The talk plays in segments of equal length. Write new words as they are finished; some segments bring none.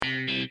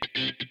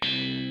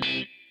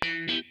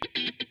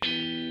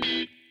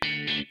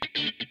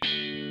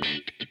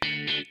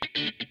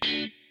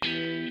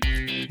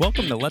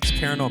Welcome to Let's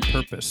Parent on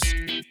Purpose.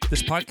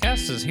 This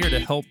podcast is here to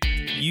help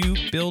you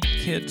build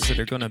kids that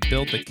are going to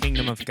build the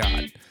kingdom of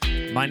God.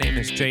 My name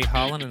is Jay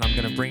Holland, and I'm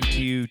going to bring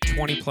to you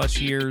 20 plus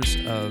years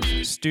of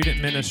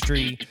student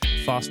ministry,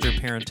 foster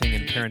parenting,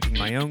 and parenting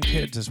my own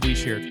kids as we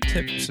share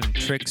tips and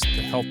tricks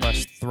to help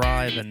us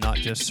thrive and not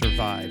just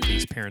survive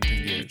these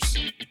parenting years.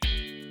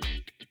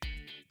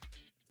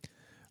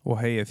 Well,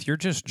 hey, if you're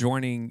just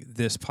joining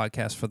this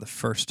podcast for the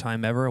first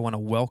time ever, I want to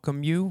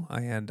welcome you,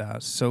 and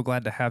so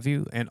glad to have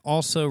you, and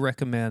also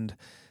recommend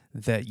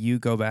that you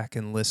go back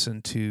and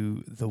listen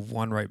to the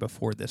one right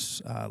before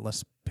this,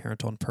 Let's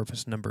Parent on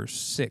Purpose number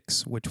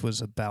 6, which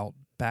was about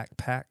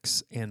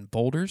backpacks and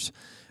boulders.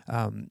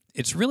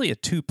 It's really a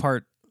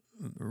two-part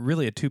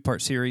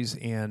series,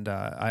 and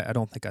I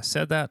don't think I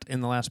said that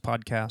in the last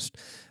podcast,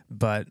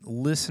 but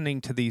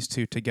listening to these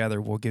two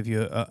together will give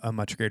you a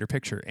much greater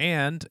picture.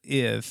 And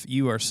if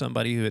you are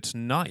somebody who it's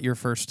not your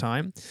first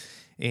time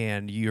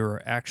and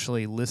you're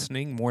actually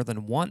listening more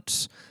than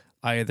once,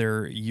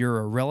 either you're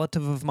a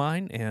relative of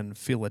mine and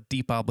feel a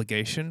deep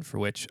obligation, for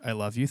which I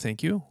love you,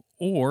 thank you,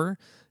 or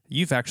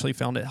you've actually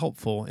found it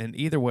helpful. And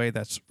either way,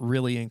 that's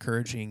really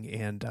encouraging.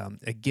 And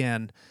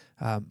again,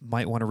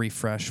 might want to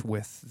refresh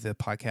with the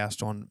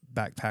podcast on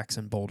backpacks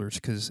and boulders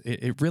because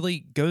it really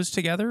goes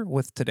together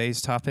with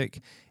today's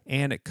topic,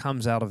 and it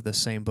comes out of the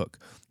same book.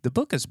 The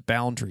book is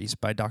Boundaries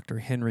by Dr.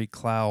 Henry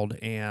Cloud,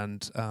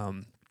 and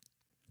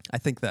I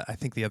think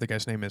the other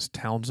guy's name is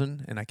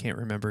Townsend, and I can't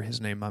remember his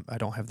name. I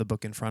don't have the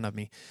book in front of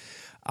me.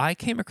 I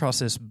came across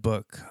this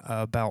book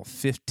about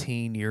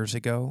 15 years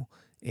ago,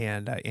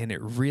 and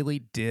it really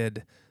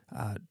did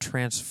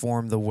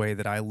transform the way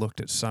that I looked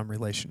at some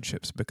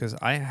relationships, because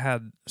I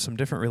had some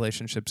different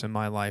relationships in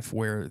my life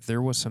where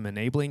there was some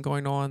enabling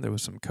going on, there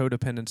was some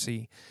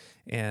codependency,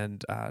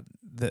 and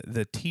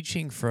the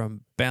teaching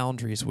from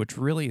Boundaries, which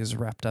really is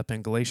wrapped up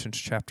in Galatians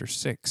chapter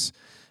 6,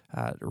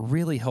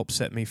 really helped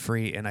set me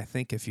free. And I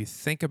think if you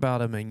think about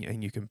them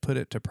and you can put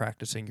it to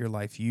practice in your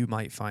life, you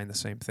might find the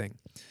same thing.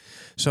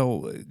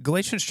 So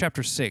Galatians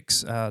chapter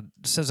 6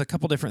 says a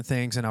couple different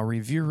things, and I'll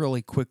review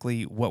really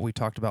quickly what we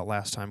talked about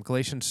last time.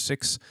 Galatians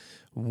 6,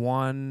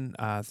 1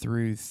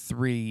 through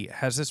 3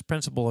 has this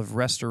principle of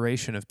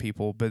restoration of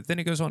people, but then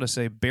it goes on to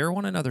say, bear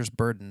one another's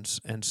burdens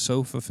and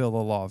so fulfill the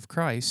law of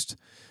Christ.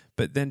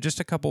 But then just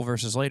a couple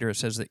verses later, it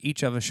says that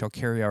each of us shall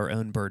carry our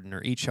own burden,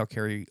 or each shall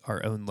carry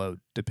our own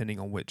load, depending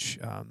on which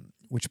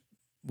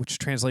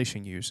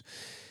translation you use.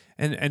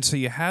 And so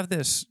you have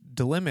this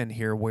dilemma in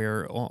here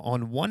where,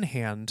 on one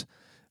hand,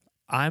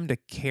 I'm to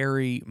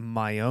carry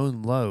my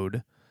own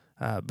load,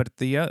 but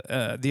the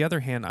other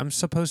hand, I'm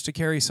supposed to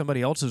carry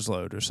somebody else's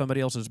load or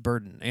somebody else's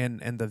burden.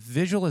 And the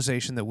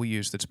visualization that we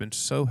use that's been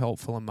so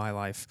helpful in my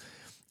life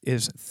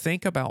is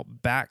think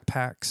about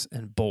backpacks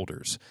and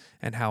boulders,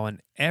 and how in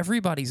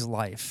everybody's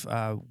life,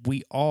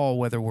 we all,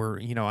 whether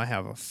we're, I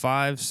have a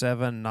 5,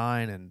 7,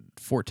 9, and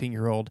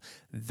 14-year-old,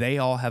 they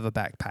all have a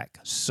backpack.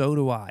 So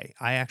do I.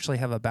 I actually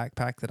have a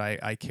backpack that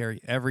I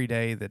carry every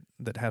day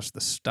that has the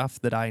stuff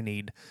that I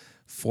need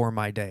for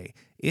my day.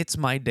 It's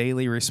my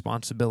daily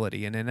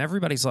responsibility. And in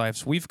everybody's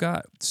lives, we've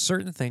got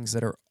certain things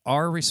that are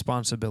our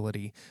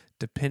responsibility,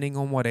 depending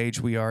on what age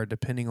we are,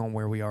 depending on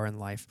where we are in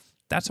life.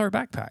 That's our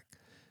backpack.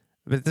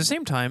 But at the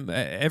same time,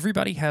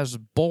 everybody has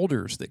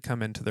boulders that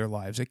come into their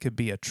lives. It could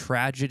be a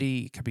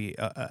tragedy, it could be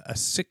a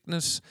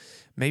sickness,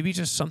 maybe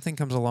just something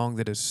comes along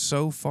that is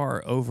so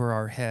far over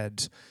our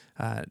heads,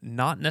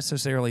 not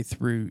necessarily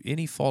through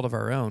any fault of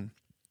our own,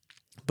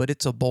 but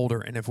it's a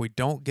boulder, and if we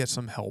don't get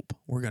some help,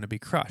 we're going to be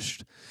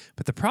crushed.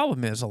 But the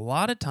problem is, a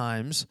lot of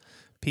times,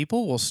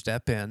 people will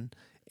step in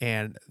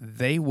and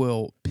they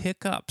will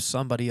pick up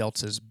somebody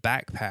else's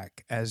backpack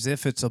as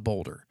if it's a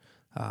boulder.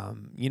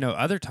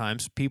 Other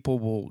times people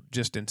will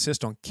just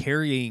insist on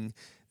carrying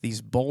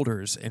these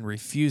boulders and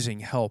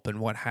refusing help, and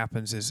what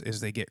happens is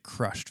they get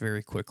crushed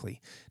very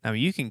quickly. Now,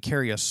 you can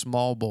carry a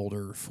small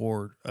boulder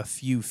for a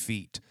few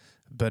feet,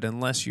 but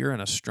unless you're in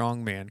a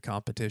strongman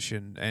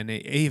competition, and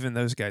even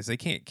those guys, they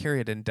can't carry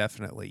it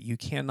indefinitely. You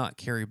cannot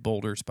carry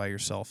boulders by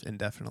yourself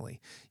indefinitely.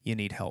 You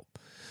need help.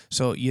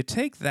 So you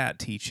take that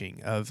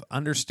teaching of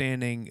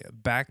understanding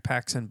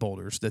backpacks and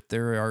boulders, that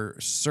there are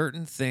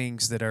certain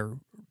things that are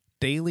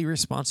daily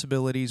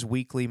responsibilities,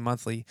 weekly,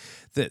 monthly,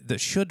 that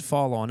should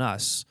fall on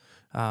us.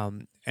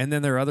 And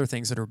then there are other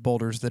things that are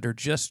boulders that are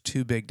just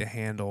too big to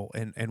handle,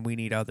 and we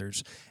need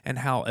others. And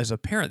how, as a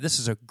parent, this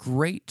is a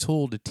great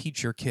tool to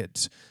teach your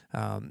kids.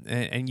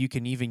 And you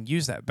can even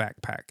use that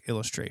backpack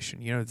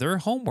illustration. Their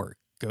homework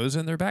goes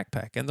in their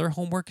backpack, and their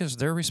homework is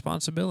their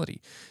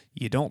responsibility.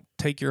 You don't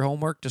take your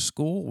homework to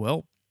school,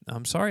 well,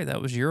 I'm sorry,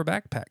 that was your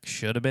backpack.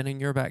 Should have been in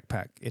your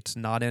backpack. It's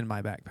not in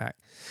my backpack.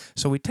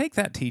 So we take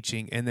that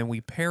teaching and then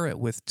we pair it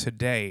with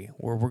today,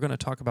 where we're going to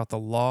talk about the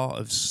law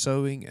of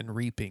sowing and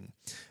reaping.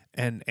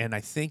 And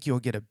I think you'll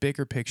get a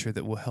bigger picture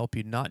that will help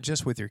you not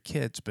just with your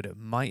kids, but it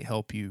might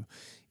help you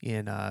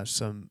in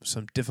some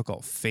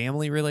difficult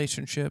family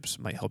relationships,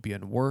 might help you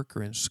in work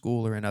or in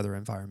school or in other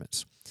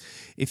environments.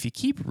 If you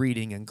keep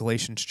reading in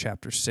Galatians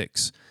chapter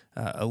 6,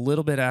 a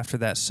little bit after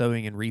that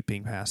sowing and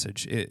reaping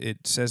passage,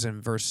 it says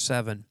in verse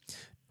 7,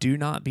 "Do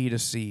not be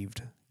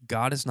deceived.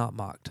 God is not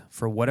mocked.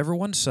 For whatever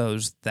one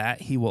sows,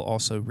 that he will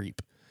also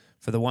reap.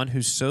 For the one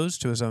who sows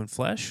to his own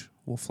flesh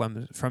will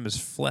from his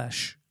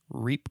flesh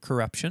reap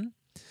corruption,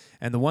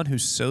 and the one who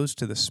sows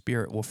to the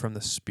Spirit will from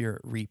the Spirit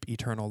reap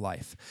eternal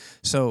life."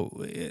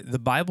 So the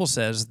Bible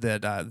says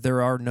that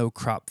there are no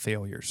crop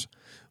failures.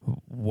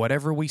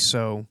 Whatever we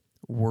sow,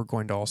 we're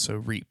going to also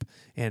reap.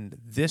 And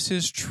this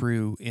is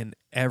true in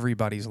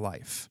everybody's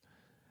life.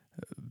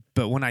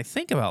 But when I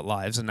think about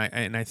lives and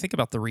I think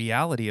about the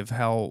reality of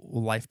how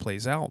life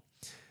plays out,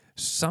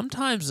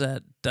 sometimes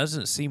that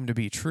doesn't seem to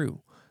be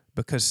true,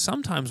 because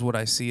sometimes what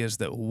I see is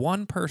that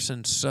one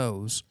person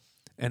sows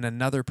and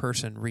another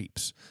person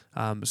reaps.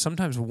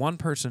 Sometimes one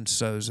person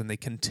sows and they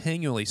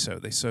continually sow.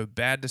 They sow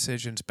bad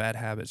decisions, bad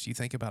habits. You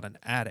think about an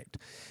addict,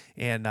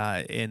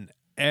 and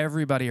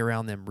everybody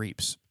around them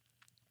reaps.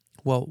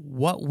 Well,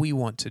 what we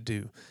want to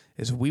do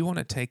is we want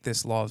to take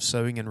this law of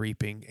sowing and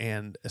reaping,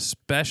 and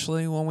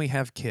especially when we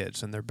have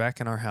kids and they're back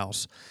in our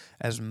house,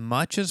 as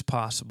much as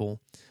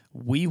possible,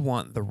 we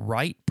want the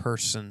right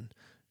person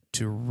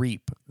to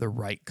reap the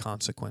right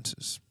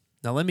consequences.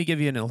 Now, let me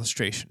give you an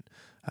illustration.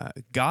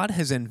 God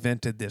has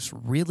invented this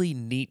really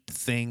neat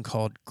thing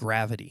called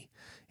gravity.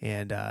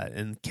 And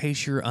in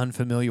case you're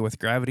unfamiliar with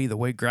gravity, the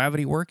way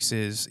gravity works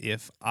is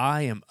if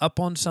I am up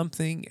on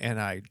something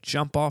and I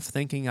jump off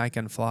thinking I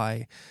can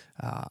fly,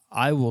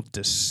 I will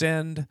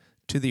descend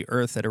to the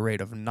earth at a rate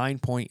of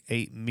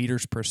 9.8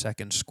 meters per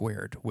second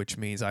squared, which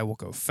means I will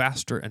go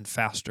faster and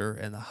faster,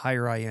 and the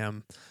higher I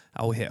am,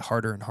 I will hit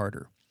harder and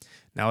harder.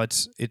 Now,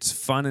 it's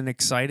fun and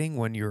exciting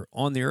when you're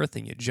on the earth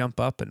and you jump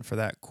up, and for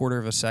that quarter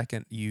of a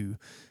second, you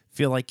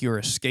feel like you're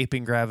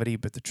escaping gravity,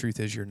 but the truth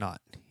is you're not.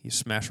 You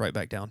smash right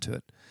back down to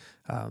it.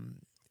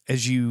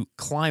 As you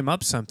climb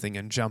up something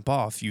and jump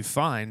off, you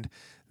find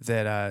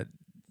that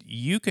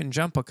you can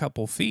jump a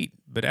couple feet,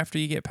 but after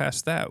you get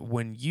past that,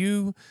 when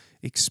you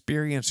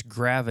experience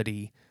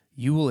gravity,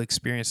 you will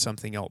experience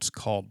something else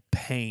called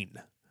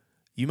pain.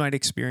 You might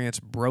experience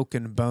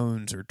broken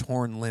bones or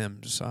torn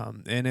limbs.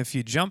 And if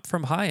you jump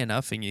from high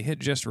enough and you hit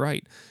just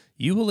right,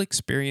 you will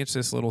experience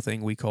this little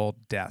thing we call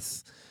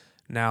death.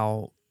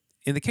 Now,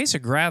 in the case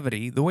of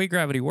gravity, the way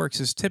gravity works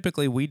is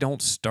typically we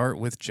don't start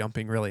with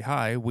jumping really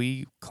high.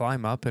 We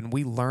climb up and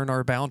we learn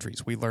our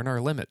boundaries. We learn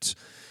our limits.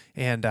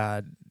 And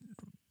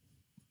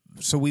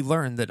so we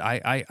learn that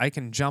I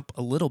can jump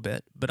a little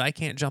bit, but I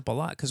can't jump a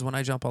lot, because when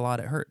I jump a lot,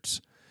 it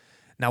hurts.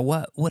 Now,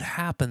 what would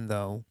happen,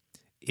 though,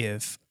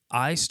 if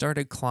I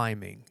started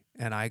climbing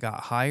and I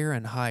got higher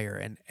and higher,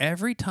 and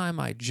every time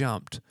I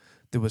jumped,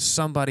 there was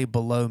somebody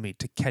below me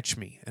to catch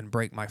me and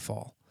break my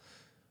fall?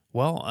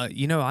 Well,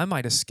 I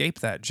might escape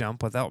that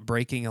jump without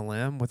breaking a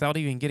limb, without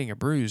even getting a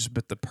bruise,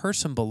 but the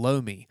person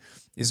below me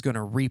is going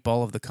to reap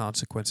all of the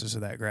consequences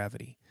of that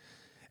gravity.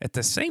 At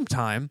the same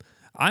time,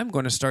 I'm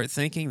going to start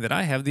thinking that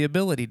I have the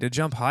ability to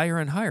jump higher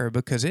and higher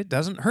because it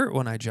doesn't hurt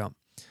when I jump.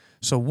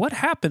 So what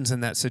happens in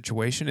that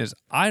situation is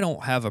I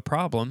don't have a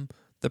problem.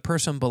 The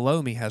person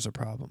below me has a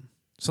problem.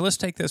 So let's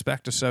take this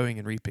back to sowing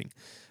and reaping.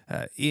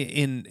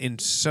 In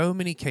so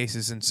many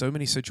cases, in so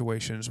many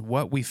situations,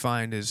 what we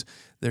find is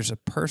there's a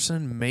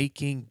person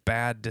making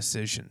bad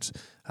decisions.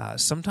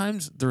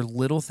 Sometimes they're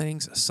little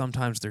things,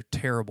 sometimes they're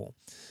terrible.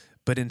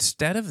 But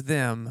instead of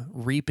them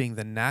reaping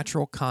the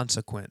natural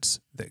consequence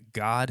that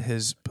God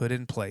has put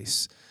in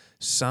place,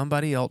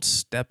 somebody else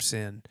steps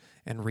in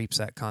and reaps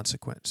that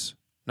consequence.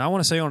 Now, I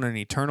want to say on an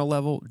eternal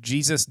level,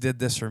 Jesus did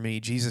this for me,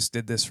 Jesus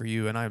did this for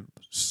you, and I'm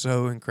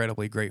so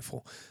incredibly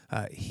grateful.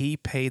 He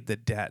paid the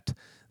debt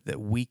that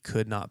we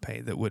could not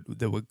pay, that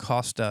would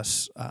cost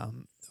us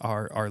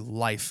our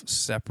life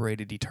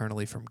separated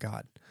eternally from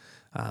God.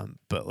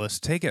 But let's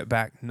take it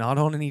back, not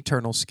on an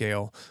eternal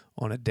scale,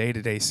 on a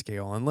day-to-day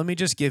scale. And let me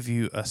just give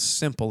you a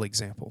simple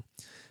example.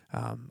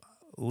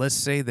 Let's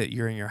say that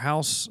you're in your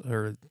house,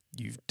 or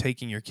you've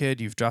taken your kid,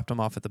 you've dropped them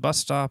off at the bus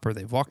stop, or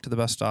they've walked to the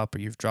bus stop, or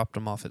you've dropped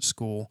them off at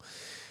school,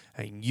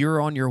 and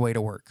you're on your way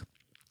to work.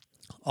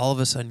 All of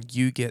a sudden,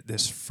 you get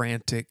this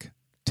frantic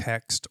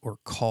text or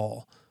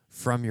call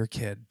from your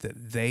kid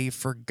that they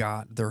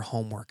forgot their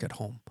homework at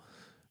home,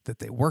 that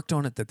they worked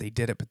on it, that they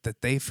did it, but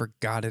that they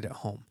forgot it at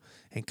home.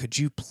 And could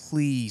you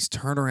please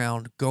turn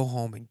around, go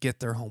home, and get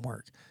their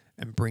homework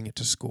and bring it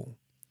to school?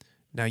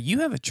 Now, you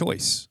have a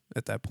choice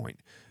at that point.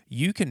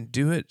 You can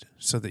do it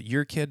so that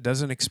your kid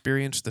doesn't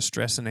experience the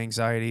stress and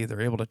anxiety. They're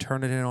able to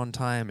turn it in on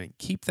time and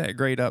keep that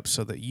grade up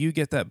so that you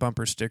get that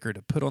bumper sticker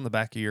to put on the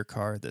back of your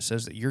car that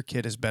says that your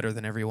kid is better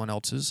than everyone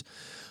else's.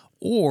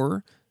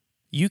 Or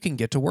you can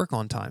get to work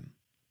on time,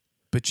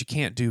 but you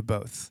can't do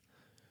both.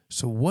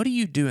 So what do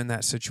you do in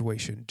that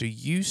situation? Do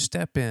you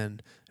step in?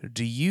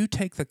 Do you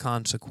take the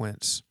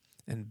consequence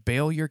and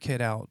bail your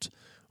kid out?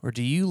 Or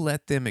do you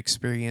let them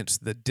experience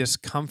the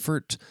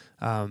discomfort,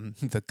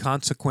 the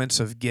consequence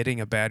of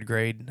getting a bad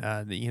grade?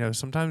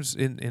 Sometimes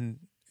in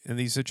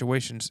these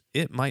situations,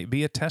 it might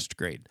be a test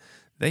grade.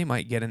 They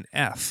might get an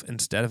F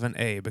instead of an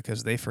A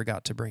because they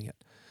forgot to bring it.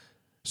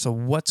 So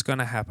what's going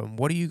to happen?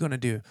 What are you going to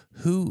do?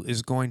 Who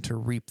is going to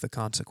reap the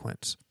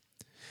consequence?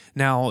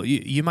 Now,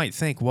 you might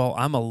think, well,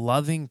 I'm a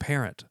loving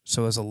parent.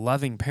 So as a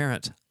loving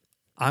parent,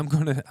 I'm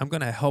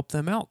gonna help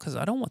them out because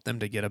I don't want them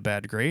to get a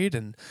bad grade.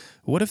 And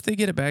what if they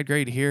get a bad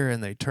grade here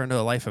and they turn to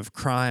a life of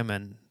crime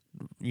and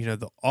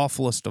the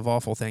awfulest of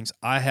awful things?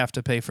 I have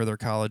to pay for their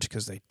college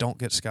because they don't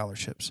get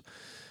scholarships.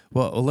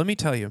 Well, let me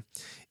tell you,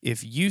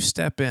 if you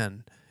step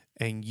in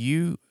and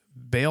you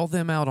bail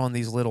them out on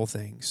these little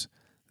things,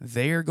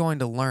 they are going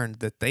to learn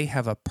that they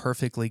have a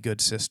perfectly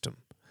good system.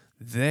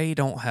 They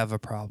don't have a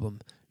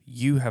problem.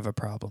 You have a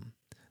problem.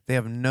 They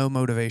have no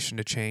motivation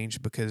to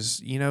change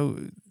because,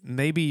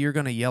 maybe you're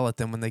going to yell at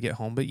them when they get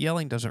home, but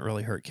yelling doesn't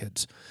really hurt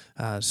kids.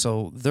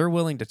 So they're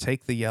willing to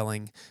take the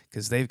yelling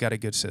because they've got a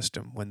good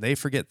system. When they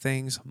forget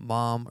things,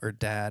 mom or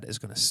dad is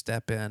going to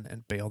step in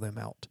and bail them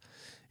out.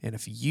 And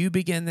if you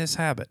begin this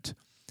habit,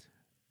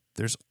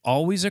 there's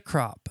always a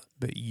crop,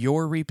 but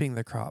you're reaping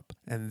the crop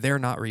and they're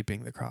not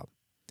reaping the crop.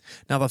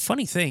 Now, the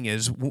funny thing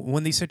is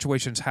when these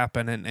situations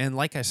happen, and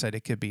like I said,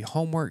 it could be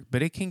homework,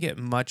 but it can get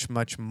much,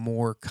 much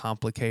more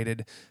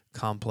complicated,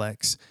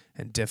 complex,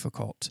 and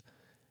difficult.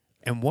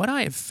 And what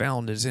I have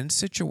found is in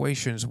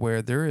situations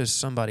where there is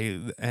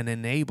somebody, an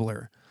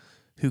enabler,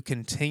 who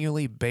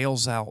continually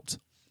bails out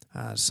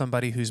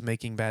somebody who's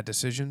making bad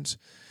decisions,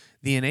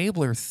 the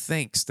enabler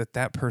thinks that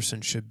that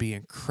person should be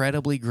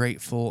incredibly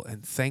grateful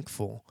and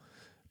thankful,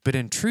 but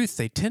in truth,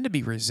 they tend to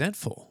be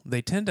resentful.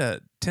 They tend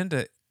to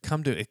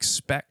come to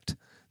expect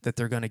that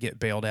they're going to get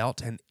bailed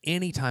out, and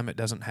anytime it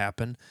doesn't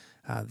happen,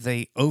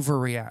 they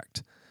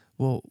overreact.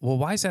 Well,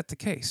 why is that the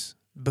case?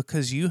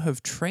 Because you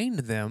have trained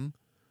them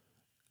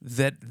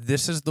that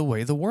this is the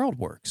way the world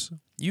works.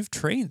 You've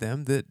trained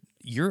them that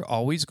you're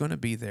always going to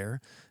be there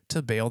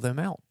to bail them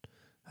out.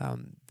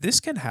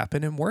 This can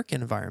happen in work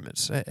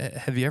environments.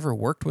 Have you ever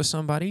worked with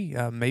somebody,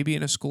 maybe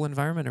in a school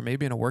environment or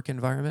maybe in a work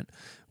environment,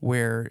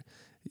 where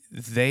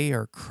they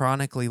are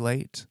chronically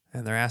late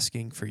and they're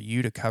asking for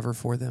you to cover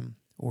for them,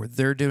 or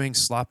they're doing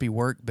sloppy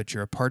work, but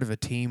you're a part of a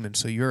team, and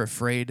so you're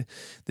afraid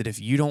that if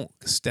you don't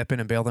step in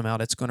and bail them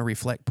out, it's going to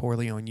reflect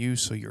poorly on you,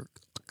 so you're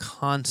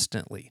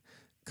constantly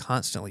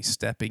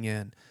stepping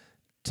in,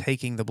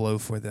 taking the blow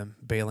for them,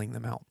 bailing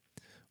them out.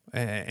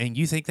 And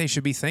you think they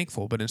should be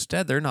thankful, but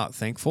instead they're not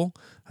thankful.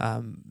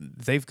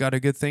 They've got a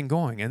good thing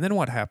going. And then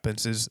what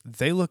happens is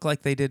they look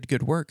like they did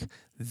good work,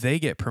 they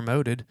get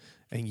promoted,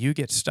 and you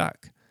get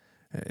stuck.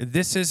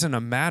 This isn't a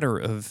matter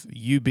of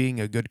you being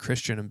a good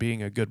Christian and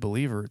being a good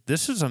believer.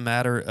 This is a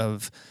matter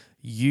of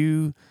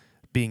you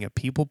being a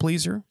people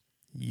pleaser,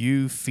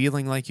 you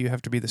feeling like you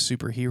have to be the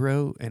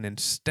superhero, and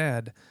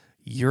instead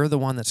you're the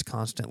one that's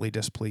constantly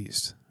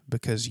displeased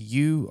because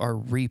you are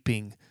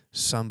reaping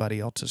somebody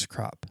else's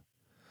crop.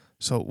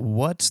 So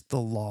what's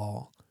the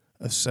law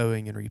of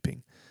sowing and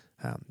reaping?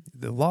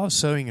 The law of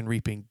sowing and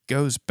reaping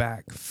goes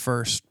back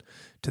first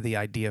to the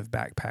idea of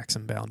backpacks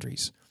and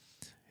boundaries.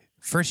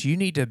 First, you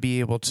need to be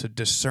able to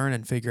discern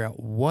and figure out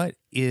what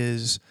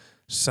is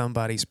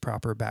somebody's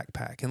proper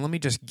backpack. And let me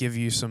just give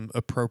you some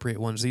appropriate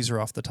ones. These are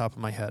off the top of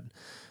my head.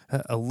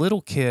 A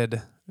little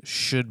kid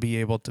should be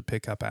able to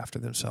pick up after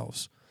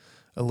themselves.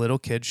 A little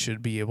kid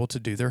should be able to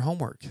do their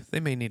homework. They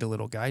may need a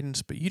little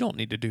guidance, but you don't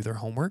need to do their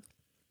homework.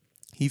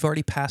 You've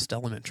already passed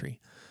elementary.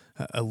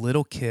 A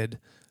little kid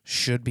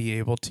should be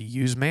able to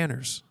use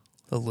manners.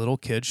 A little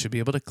kid should be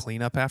able to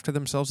clean up after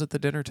themselves at the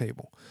dinner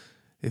table.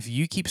 If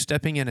you keep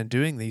stepping in and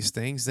doing these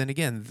things, then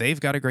again, they've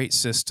got a great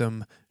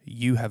system.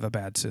 You have a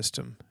bad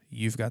system.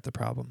 You've got the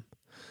problem.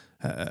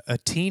 A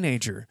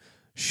teenager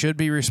should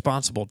be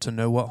responsible to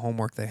know what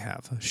homework they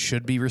have,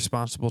 should be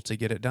responsible to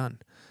get it done.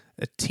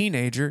 A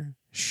teenager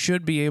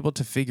should be able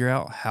to figure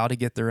out how to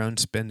get their own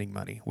spending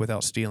money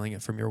without stealing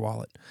it from your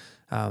wallet.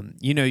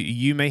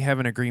 You may have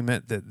an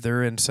agreement that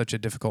they're in such a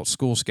difficult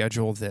school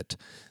schedule that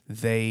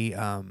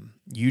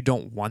you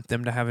don't want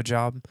them to have a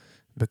job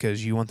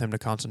because you want them to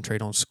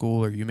concentrate on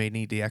school, or you may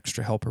need the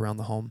extra help around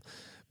the home.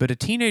 But a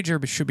teenager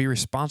should be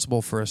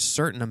responsible for a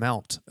certain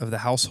amount of the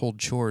household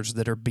chores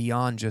that are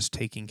beyond just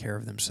taking care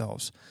of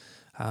themselves.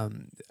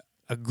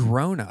 A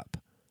grown-up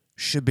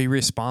should be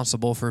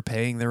responsible for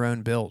paying their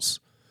own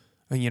bills.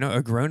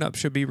 A grown-up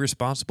should be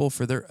responsible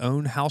for their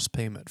own house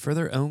payment, for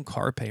their own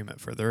car payment,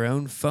 for their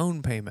own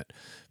phone payment,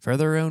 for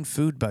their own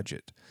food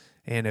budget.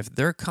 And if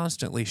they're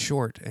constantly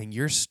short and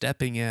you're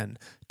stepping in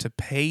to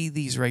pay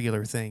these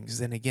regular things,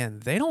 then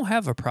again, they don't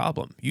have a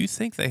problem. You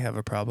think they have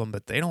a problem,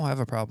 but they don't have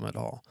a problem at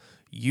all.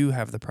 You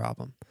have the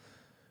problem.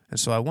 And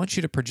so I want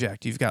you to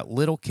project. You've got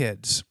little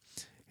kids,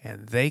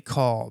 and they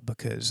call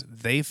because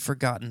they've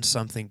forgotten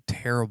something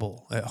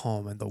terrible at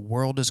home, and the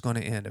world is going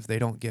to end if they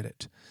don't get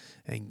it.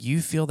 And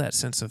you feel that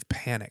sense of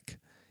panic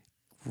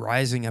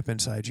rising up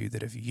inside you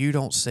that if you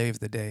don't save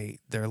the day,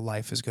 their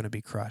life is going to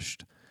be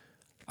crushed.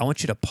 I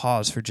want you to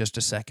pause for just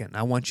a second.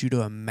 I want you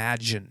to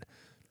imagine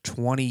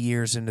 20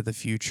 years into the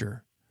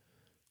future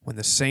when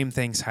the same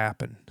things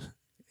happen.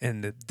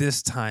 And at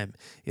this time,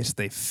 it's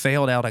they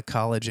failed out of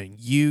college and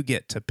you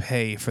get to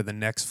pay for the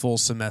next full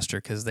semester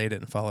because they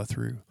didn't follow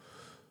through.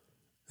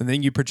 And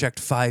then you project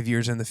 5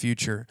 years in the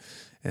future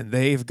and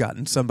they've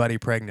gotten somebody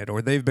pregnant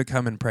or they've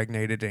become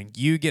impregnated and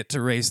you get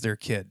to raise their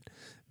kid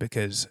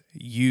because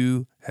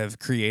you have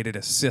created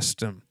a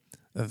system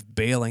of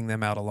bailing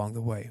them out along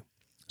the way.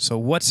 So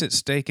what's at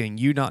stake in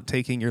you not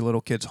taking your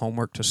little kid's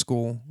homework to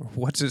school?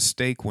 What's at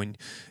stake when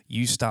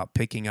you stop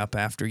picking up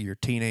after your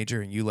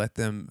teenager and you let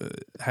them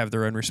have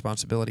their own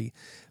responsibility?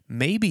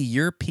 Maybe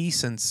your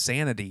peace and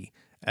sanity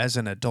as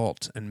an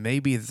adult and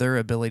maybe their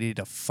ability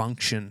to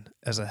function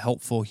as a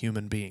helpful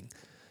human being.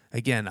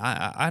 Again,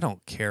 I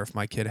don't care if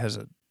my kid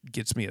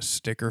gets me a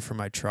sticker for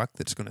my truck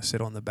that's going to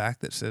sit on the back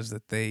that says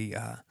that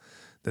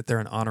they're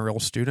an honor roll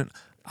student.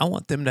 I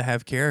want them to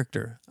have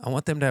character. I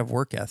want them to have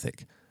work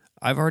ethic.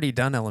 I've already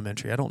done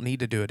elementary. I don't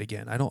need to do it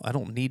again. I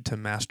don't need to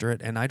master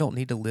it, and I don't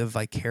need to live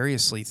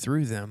vicariously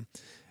through them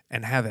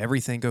and have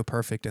everything go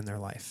perfect in their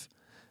life.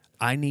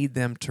 I need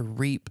them to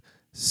reap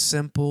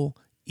simple,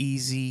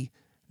 easy,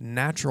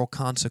 natural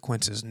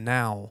consequences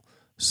now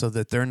so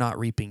that they're not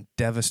reaping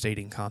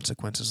devastating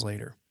consequences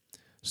later.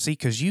 See,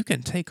 because you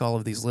can take all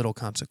of these little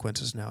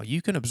consequences now.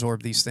 You can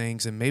absorb these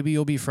things, and maybe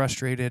you'll be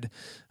frustrated.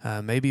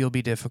 Maybe you'll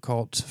be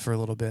difficult for a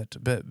little bit,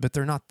 but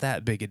they're not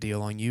that big a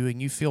deal on you, and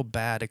you feel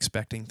bad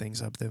expecting things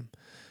of them.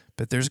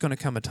 But there's going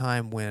to come a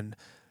time when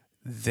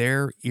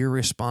their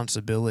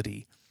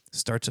irresponsibility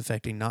starts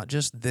affecting not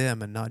just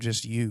them and not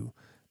just you,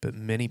 but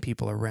many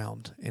people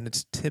around. And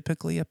it's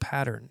typically a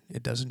pattern.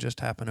 It doesn't just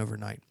happen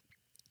overnight.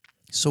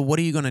 So what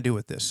are you going to do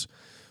with this?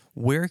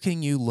 Where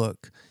can you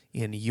look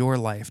in your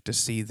life to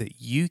see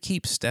that you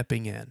keep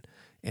stepping in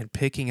and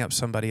picking up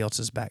somebody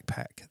else's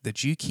backpack,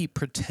 that you keep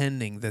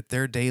pretending that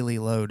their daily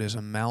load is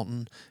a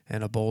mountain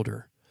and a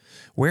boulder?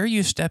 Where are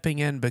you stepping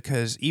in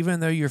because even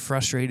though you're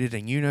frustrated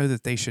and you know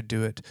that they should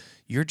do it,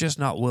 you're just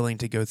not willing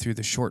to go through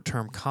the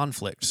short-term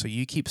conflict, so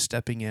you keep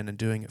stepping in and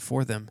doing it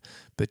for them,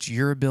 but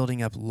you're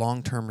building up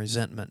long-term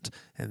resentment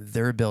and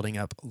they're building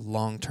up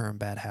long-term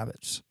bad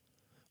habits?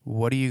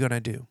 What are you going to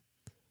do?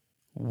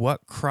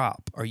 What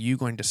crop are you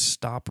going to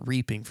stop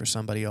reaping for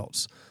somebody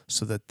else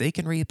so that they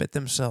can reap it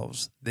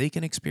themselves, they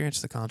can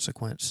experience the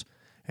consequence,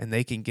 and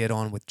they can get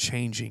on with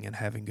changing and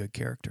having good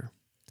character?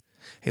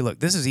 Hey, look,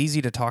 this is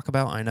easy to talk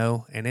about, I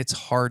know, and it's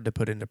hard to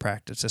put into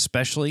practice,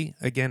 especially,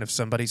 again, if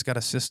somebody's got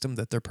a system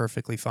that they're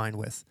perfectly fine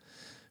with.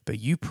 But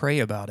you pray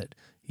about it.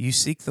 You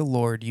seek the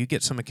Lord. You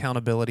get some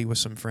accountability with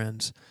some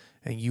friends,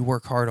 and you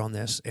work hard on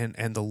this,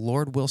 and the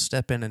Lord will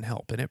step in and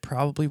help. And it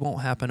probably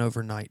won't happen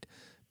overnight,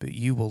 but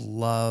you will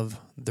love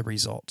the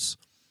results.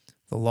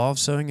 The law of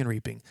sowing and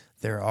reaping.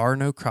 There are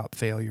no crop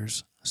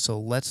failures, so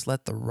let's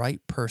let the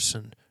right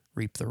person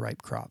reap the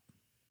ripe crop.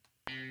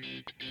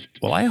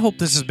 Well, I hope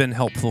this has been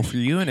helpful for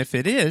you, and if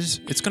it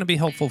is, it's going to be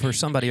helpful for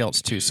somebody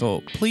else too.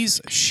 So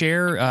please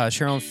share on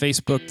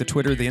Facebook, the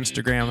Twitter, the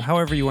Instagram,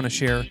 however you want to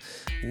share.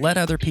 Let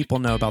other people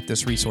know about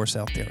this resource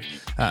out there.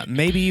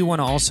 Maybe you want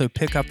to also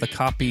pick up the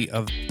copy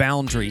of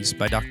Boundaries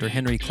by Dr.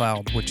 Henry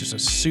Cloud, which is a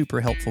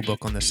super helpful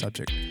book on this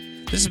subject.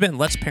 This has been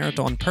Let's Parent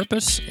on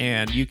Purpose,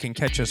 and you can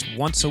catch us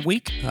once a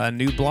week, a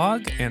new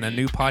blog and a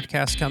new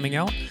podcast coming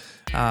out.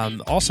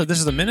 Also, this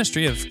is the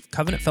ministry of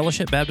Covenant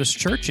Fellowship Baptist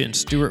Church in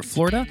Stuart,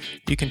 Florida.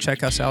 You can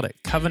check us out at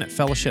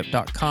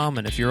covenantfellowship.com,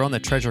 and if you're on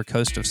the Treasure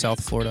Coast of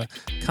South Florida,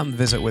 come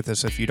visit with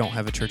us if you don't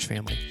have a church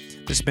family.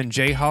 This has been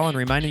Jay Holland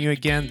reminding you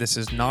again, this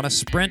is not a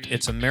sprint,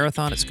 it's a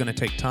marathon. It's going to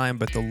take time,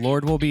 but the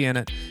Lord will be in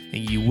it,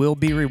 and you will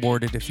be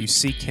rewarded if you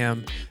seek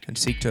Him and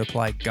seek to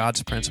apply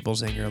God's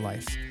principles in your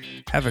life.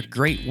 Have a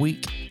great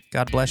week.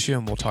 God bless you,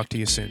 and we'll talk to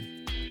you soon.